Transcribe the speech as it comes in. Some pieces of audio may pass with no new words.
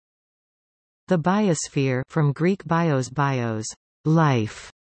The biosphere, from Greek bios,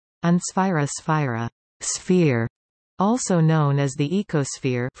 life, and sphaira, sphere, also known as the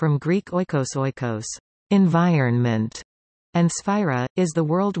ecosphere, from Greek oikos, environment, and sphaira, is the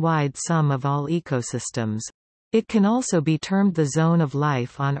worldwide sum of all ecosystems. It can also be termed the zone of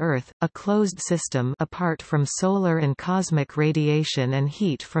life on Earth, a closed system apart from solar and cosmic radiation and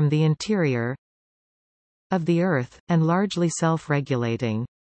heat from the interior of the Earth, and largely self-regulating.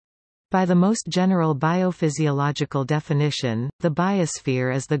 By the most general biophysiological definition, the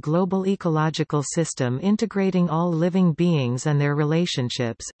biosphere is the global ecological system integrating all living beings and their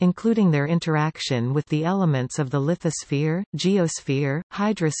relationships, including their interaction with the elements of the lithosphere, geosphere,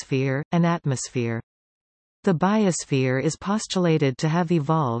 hydrosphere, and atmosphere. The biosphere is postulated to have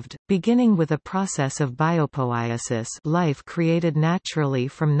evolved, beginning with a process of biopoiesis, life created naturally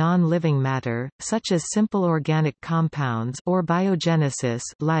from non-living matter, such as simple organic compounds, or biogenesis,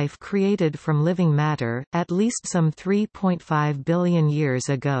 life created from living matter, at least some 3.5 billion years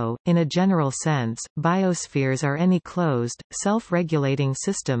ago. In a general sense, biospheres are any closed, self-regulating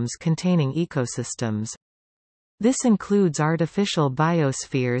systems containing ecosystems. This includes artificial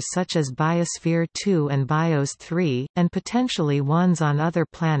biospheres such as Biosphere 2 and Bios 3, and potentially ones on other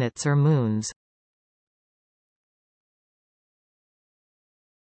planets or moons.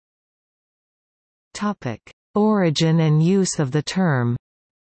 Topic: Origin and use of the term.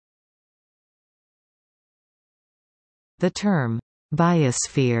 The term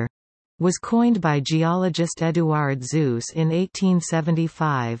biosphere was coined by geologist Édouard Suess in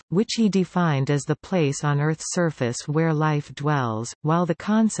 1875, which he defined as the place on Earth's surface where life dwells. While the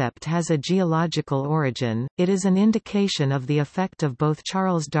concept has a geological origin, it is an indication of the effect of both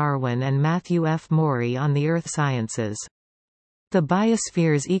Charles Darwin and Matthew F. Maury on the earth sciences. The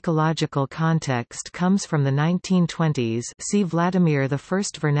biosphere's ecological context comes from the 1920s, see Vladimir I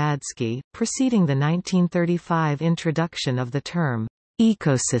Vernadsky, preceding the 1935 introduction of the term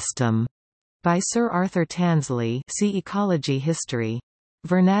ecosystem by Sir Arthur Tansley, see Ecology History.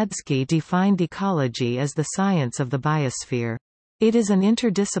 Vernadsky defined ecology as the science of the biosphere. It is an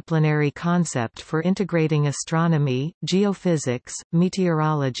interdisciplinary concept for integrating astronomy, geophysics,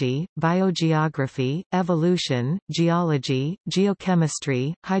 meteorology, biogeography, evolution, geology,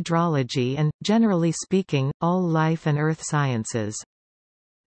 geochemistry, hydrology and, generally speaking, all life and earth sciences.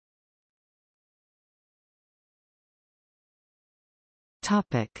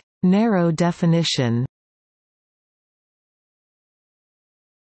 Narrow definition.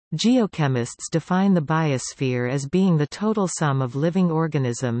 Geochemists define the biosphere as being the total sum of living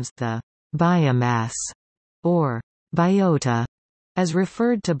organisms, the biomass, or biota, as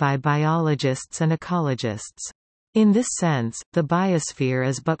referred to by biologists and ecologists. In this sense, the biosphere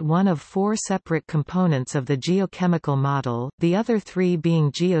is but one of four separate components of the geochemical model, the other three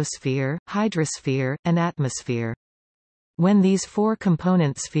being geosphere, hydrosphere, and atmosphere. When these four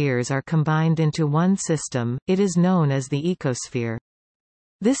component spheres are combined into one system, it is known as the ecosphere.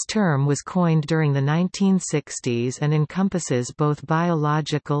 This term was coined during the 1960s and encompasses both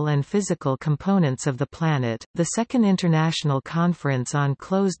biological and physical components of the planet. The Second International Conference on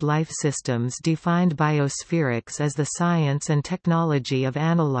Closed Life Systems defined biospherics as the science and technology of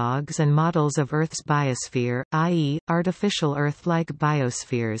analogues and models of Earth's biosphere, i.e., artificial Earth-like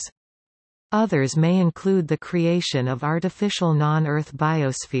biospheres. Others may include the creation of artificial non-Earth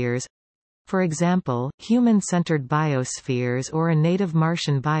biospheres, for example, human-centered biospheres or a native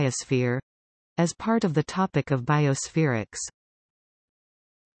Martian biosphere, as part of the topic of biospherics.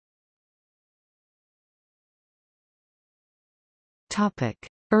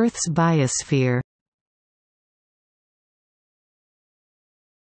 Earth's biosphere.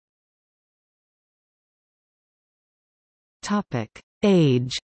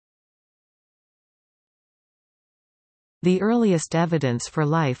 Age. The earliest evidence for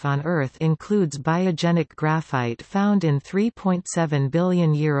life on Earth includes biogenic graphite found in 3.7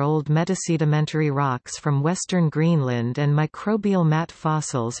 billion-year-old metasedimentary rocks from western Greenland and microbial mat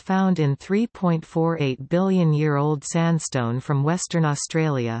fossils found in 3.48 billion-year-old sandstone from Western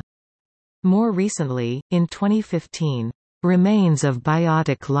Australia. More recently, in 2015, remains of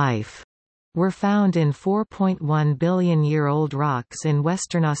biotic life were found in 4.1 billion-year-old rocks in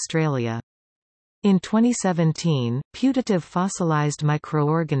Western Australia. In 2017, putative fossilized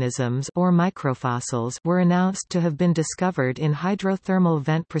microorganisms or microfossils were announced to have been discovered in hydrothermal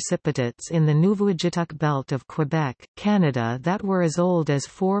vent precipitates in the Nuvvuagittuq belt of Quebec, Canada that were as old as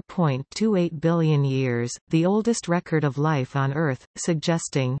 4.28 billion years, the oldest record of life on Earth,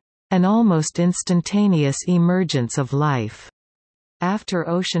 suggesting an almost instantaneous emergence of life. after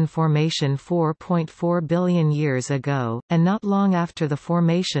ocean formation 4.4 billion years ago, and not long after the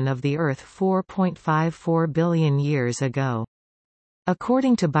formation of the Earth 4.54 billion years ago.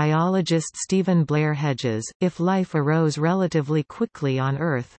 According to biologist Stephen Blair Hedges, if life arose relatively quickly on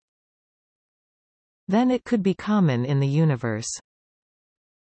Earth, then it could be common in the universe.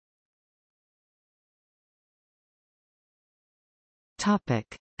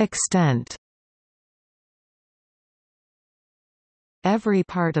 Extent. Every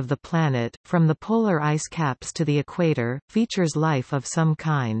part of the planet, from the polar ice caps to the equator, features life of some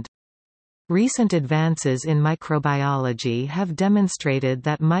kind. Recent advances in microbiology have demonstrated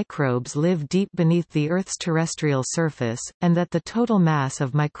that microbes live deep beneath the Earth's terrestrial surface, and that the total mass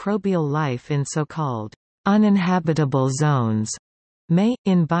of microbial life in so-called uninhabitable zones may,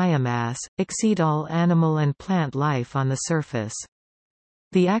 in biomass, exceed all animal and plant life on the surface.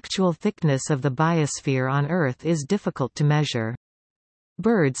 The actual thickness of the biosphere on Earth is difficult to measure.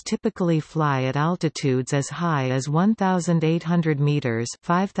 Birds typically fly at altitudes as high as 1,800 meters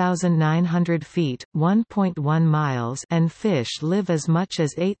 (5,900 feet, 1.1 miles), and fish live as much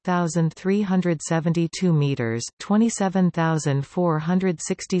as 8,372 meters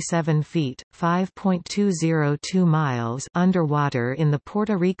 (27,467 feet, 5.202 miles) underwater in the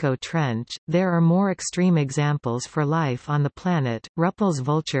Puerto Rico Trench. There are more extreme examples for life on the planet. Ruppel's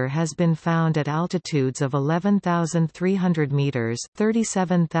vulture has been found at altitudes of 11,300 meters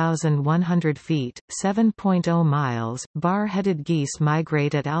 (37,100 feet, 7.0 miles). Bar-headed geese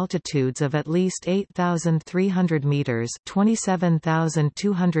migrate at altitudes of at least 8,300 meters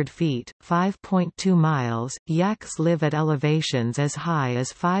 (27,200 feet, 5.2 miles). Yaks live at elevations as high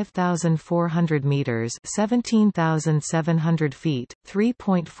as 5,400 meters (17,700 feet,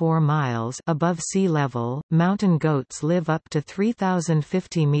 3.4 miles) above sea level. Mountain goats live up to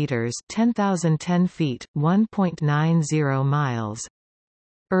 3,050 meters (10,010 feet, 1.90 miles).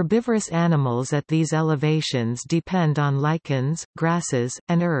 Herbivorous animals at these elevations depend on lichens, grasses,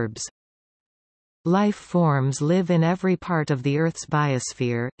 and herbs. Life forms live in every part of the Earth's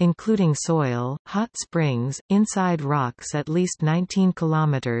biosphere, including soil, hot springs, inside rocks at least 19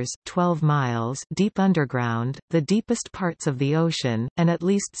 kilometers (12 miles) deep underground, the deepest parts of the ocean, and at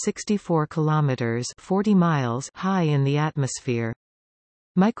least 64 kilometers (40 miles) high in the atmosphere.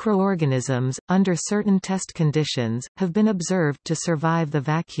 Microorganisms, under certain test conditions, have been observed to survive the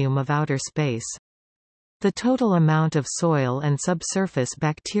vacuum of outer space. The total amount of soil and subsurface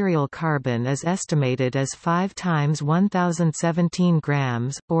bacterial carbon is estimated as 5 times 1017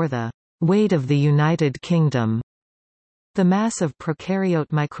 grams, or the weight of the United Kingdom. The mass of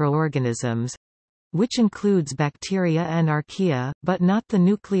prokaryote microorganisms, which includes bacteria and archaea, but not the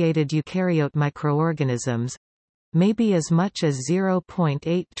nucleated eukaryote microorganisms, may be as much as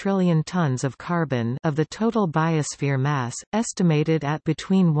 0.8 trillion tons of carbon of the total biosphere mass, estimated at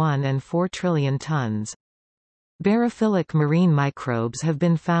between 1 and 4 trillion tons. Barophilic marine microbes have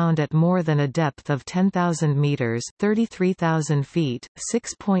been found at more than a depth of 10,000 meters (33,000 feet,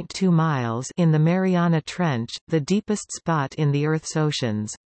 6.2 miles) in the Mariana Trench, the deepest spot in the Earth's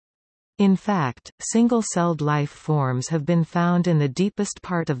oceans. In fact, single-celled life forms have been found in the deepest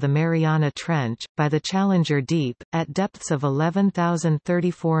part of the Mariana Trench, by the Challenger Deep, at depths of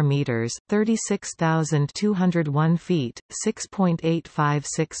 11,034 meters (36,201 feet,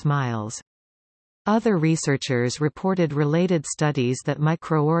 6.856 miles). Other researchers reported related studies that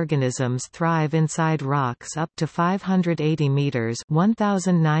microorganisms thrive inside rocks up to 580 meters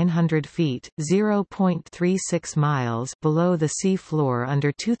 (1,900 feet, 0.36 miles) below the sea floor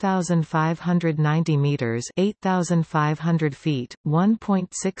under 2,590 meters (8,500 feet,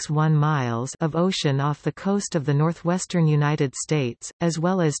 1.61 miles) of ocean off the coast of the northwestern United States, as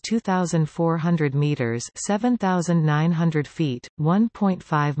well as 2,400 meters (7,900 feet,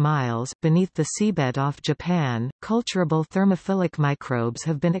 1.5 miles) beneath the seabed off Japan. Culturable thermophilic microbes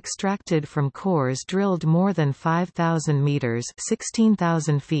have been extracted from cores drilled more than 5,000 meters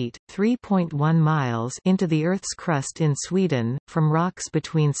 (16,000 feet, 3.1 miles) into the Earth's crust in Sweden, from rocks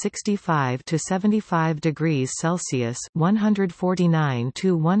between 65 to 75 degrees Celsius (149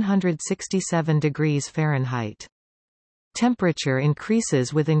 to 167 degrees Fahrenheit). Temperature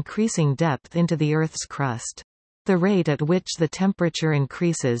increases with increasing depth into the Earth's crust. The rate at which the temperature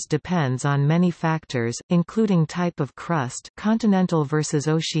increases depends on many factors, including type of crust, continental versus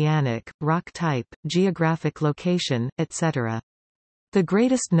oceanic, rock type, geographic location, etc. The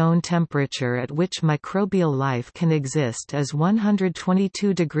greatest known temperature at which microbial life can exist is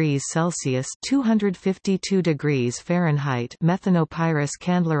 122 degrees Celsius (252 degrees Fahrenheit) Methanopyrus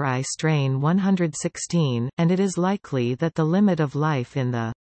candleri strain 116, and it is likely that the limit of life in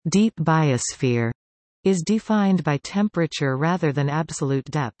the deep biosphere is defined by temperature rather than absolute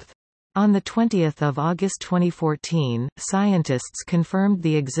depth. On 20 August 2014, scientists confirmed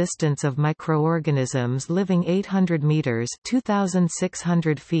the existence of microorganisms living 800 meters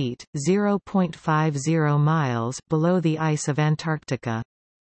 (2,600 feet, 0.50 miles) below the ice of Antarctica.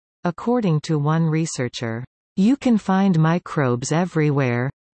 According to one researcher, "You can find microbes everywhere.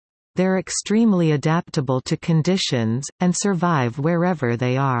 They're extremely adaptable to conditions, and survive wherever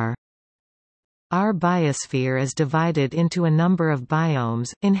they are." Our biosphere is divided into a number of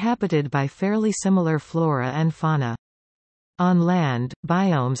biomes, inhabited by fairly similar flora and fauna. On land,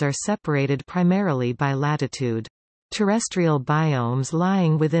 biomes are separated primarily by latitude. Terrestrial biomes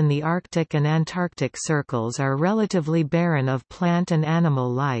lying within the Arctic and Antarctic circles are relatively barren of plant and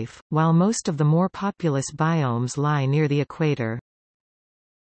animal life, while most of the more populous biomes lie near the equator.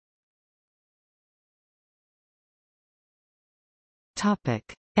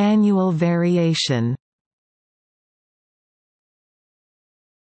 Annual variation.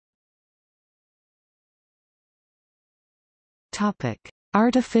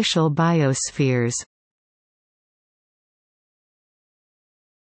 Artificial biospheres.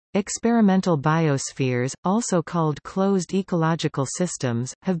 Experimental biospheres, also called closed ecological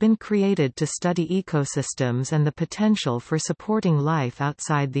systems, have been created to study ecosystems and the potential for supporting life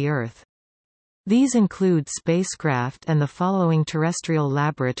outside the Earth. These include spacecraft and the following terrestrial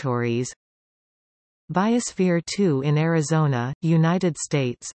laboratories: Biosphere 2 in Arizona, United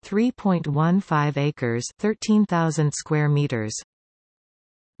States, 3.15 acres, 13,000 square meters.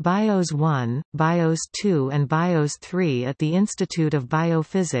 Bios 1, Bios 2 and Bios 3 at the Institute of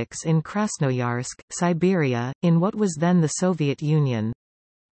Biophysics in Krasnoyarsk, Siberia, in what was then the Soviet Union.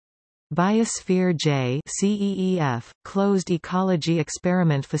 Biosphere J CEEF, Closed Ecology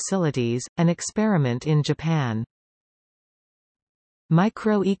Experiment Facilities, an experiment in Japan.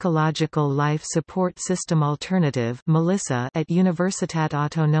 Microecological Life Support System Alternative (MELISSA) at Universitat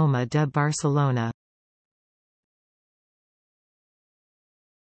Autònoma de Barcelona.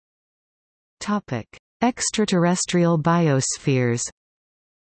 Topic: Extraterrestrial biospheres.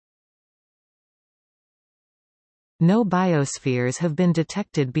 No biospheres have been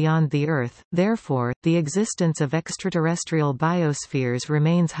detected beyond the Earth, therefore, the existence of extraterrestrial biospheres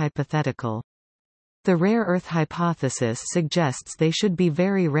remains hypothetical. The rare Earth hypothesis suggests they should be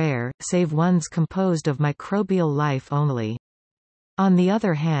very rare, save ones composed of microbial life only. On the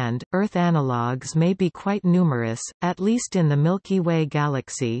other hand, Earth analogues may be quite numerous, at least in the Milky Way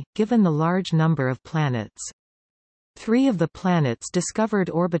galaxy, given the large number of planets. 3 of the planets discovered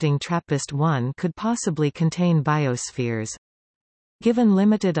orbiting TRAPPIST-1 could possibly contain biospheres. Given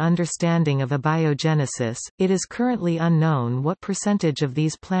limited understanding of abiogenesis, it is currently unknown what percentage of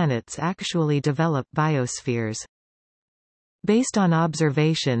these planets actually develop biospheres. Based on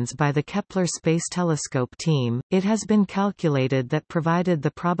observations by the Kepler Space Telescope team, it has been calculated that provided the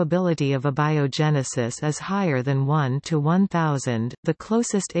probability of abiogenesis is higher than 1 to 1,000, the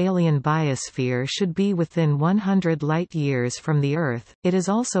closest alien biosphere should be within 100 light-years from the Earth. It is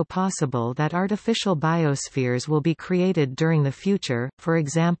also possible that artificial biospheres will be created during the future, for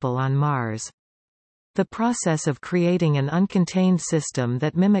example on Mars. The process of creating an uncontained system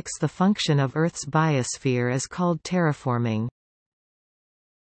that mimics the function of Earth's biosphere is called terraforming.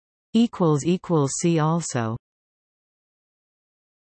 See also